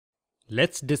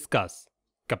Let's discuss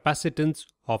capacitance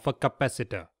of a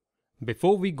capacitor.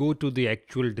 Before we go to the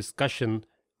actual discussion,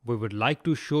 we would like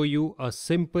to show you a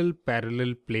simple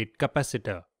parallel plate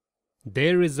capacitor.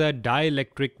 There is a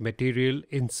dielectric material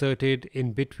inserted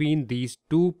in between these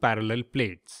two parallel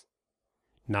plates.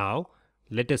 Now,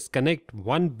 let us connect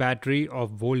one battery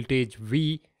of voltage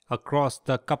V across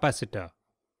the capacitor.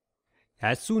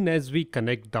 As soon as we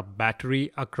connect the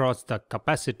battery across the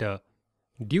capacitor,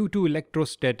 due to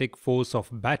electrostatic force of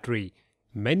battery,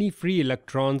 many free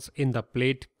electrons in the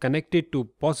plate connected to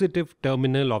positive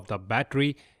terminal of the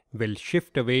battery will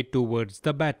shift away towards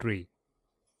the battery.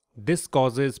 This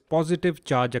causes positive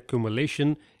charge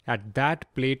accumulation at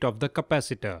that plate of the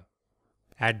capacitor.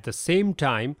 At the same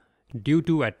time, due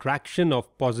to attraction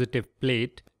of positive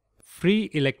plate,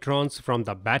 free electrons from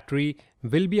the battery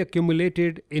will be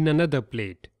accumulated in another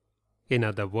plate. In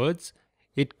other words,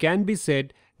 it can be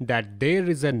said that there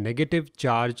is a negative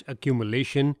charge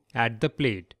accumulation at the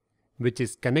plate, which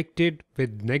is connected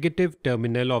with negative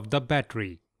terminal of the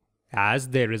battery. As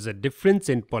there is a difference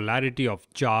in polarity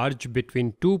of charge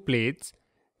between two plates,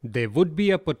 there would be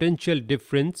a potential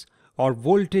difference or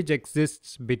voltage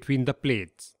exists between the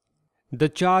plates. The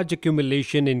charge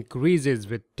accumulation increases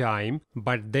with time,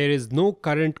 but there is no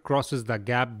current crosses the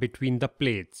gap between the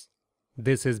plates.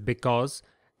 This is because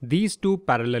these two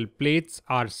parallel plates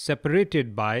are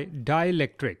separated by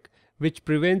dielectric, which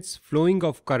prevents flowing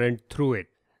of current through it.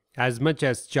 As much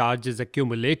as charge is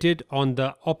accumulated on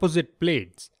the opposite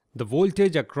plates, the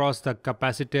voltage across the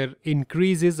capacitor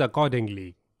increases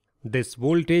accordingly. This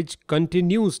voltage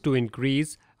continues to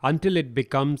increase until it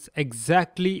becomes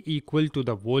exactly equal to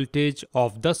the voltage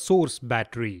of the source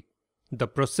battery. The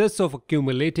process of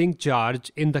accumulating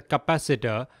charge in the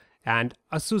capacitor and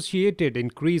associated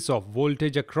increase of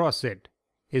voltage across it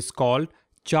is called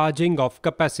charging of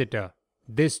capacitor.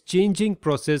 This changing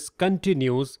process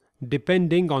continues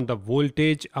depending on the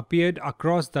voltage appeared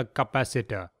across the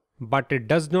capacitor, but it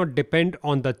does not depend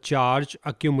on the charge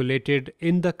accumulated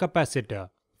in the capacitor.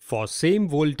 For same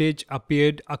voltage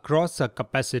appeared across a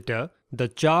capacitor, the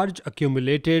charge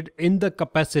accumulated in the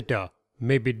capacitor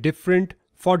may be different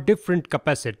for different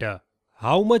capacitor.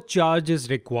 How much charge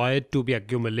is required to be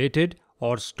accumulated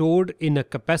or stored in a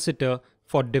capacitor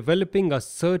for developing a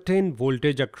certain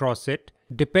voltage across it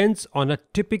depends on a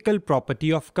typical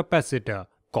property of capacitor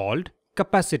called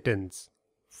capacitance.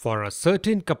 For a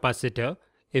certain capacitor,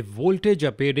 if voltage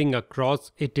appearing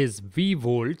across it is V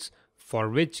volts, for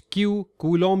which Q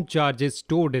Coulomb charge is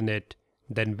stored in it,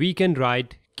 then we can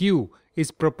write Q is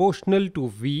proportional to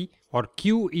V or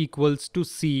Q equals to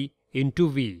C into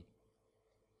V.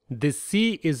 This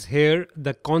C is here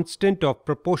the constant of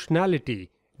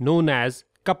proportionality known as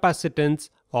capacitance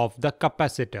of the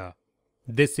capacitor.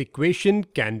 This equation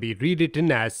can be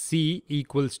rewritten as C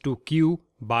equals to Q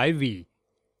by V.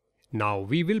 Now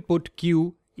we will put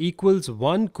Q equals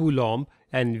 1 Coulomb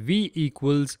and V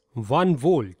equals 1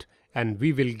 volt, and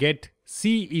we will get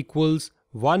C equals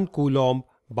 1 Coulomb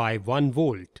by 1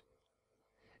 volt.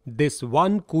 This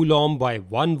 1 Coulomb by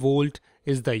 1 volt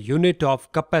is the unit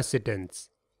of capacitance.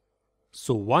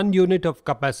 So 1 unit of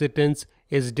capacitance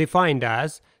is defined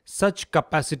as such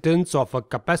capacitance of a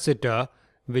capacitor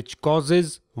which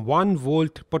causes 1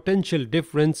 volt potential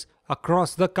difference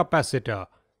across the capacitor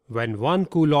when 1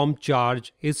 Coulomb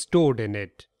charge is stored in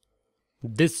it.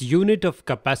 This unit of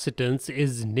capacitance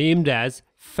is named as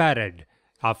Farad,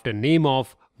 after name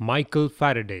of Michael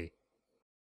Faraday.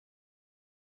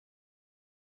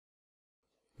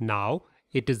 Now,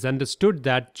 it is understood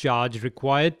that charge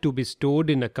required to be stored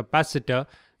in a capacitor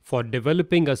for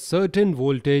developing a certain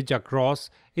voltage across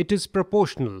it is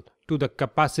proportional to the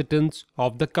capacitance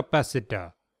of the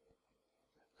capacitor.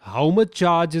 How much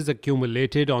charge is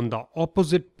accumulated on the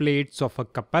opposite plates of a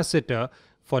capacitor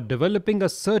for developing a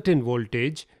certain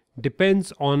voltage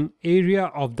depends on area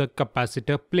of the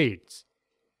capacitor plates.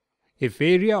 If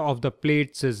area of the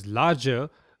plates is larger,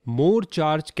 more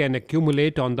charge can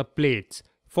accumulate on the plates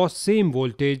for same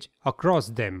voltage across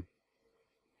them.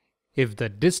 If the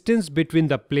distance between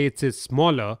the plates is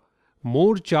smaller,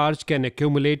 more charge can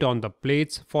accumulate on the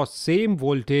plates for same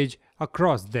voltage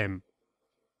across them.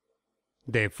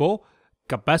 Therefore,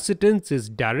 capacitance is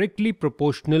directly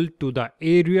proportional to the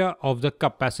area of the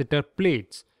capacitor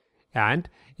plates, and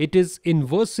it is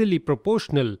inversely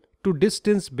proportional to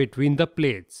distance between the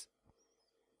plates.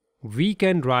 We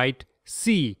can write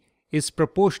C is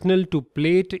proportional to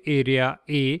plate area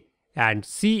A and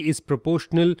C is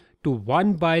proportional to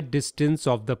 1 by distance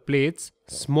of the plates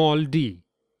small d.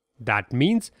 That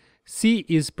means C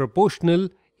is proportional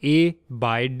A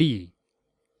by D.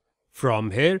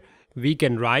 From here we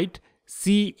can write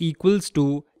C equals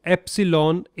to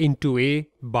epsilon into A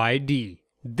by D.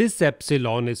 This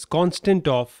epsilon is constant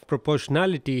of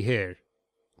proportionality here,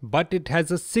 but it has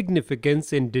a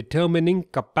significance in determining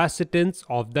capacitance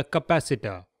of the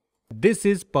capacitor. This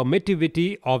is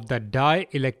permittivity of the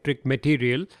dielectric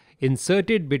material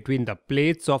inserted between the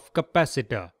plates of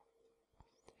capacitor.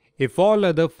 If all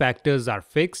other factors are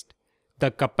fixed,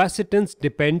 the capacitance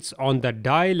depends on the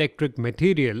dielectric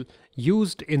material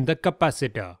used in the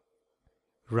capacitor.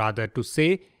 Rather to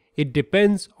say, it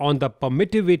depends on the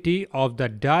permittivity of the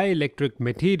dielectric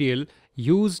material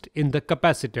used in the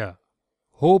capacitor.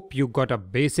 Hope you got a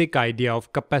basic idea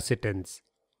of capacitance.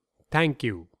 Thank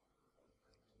you.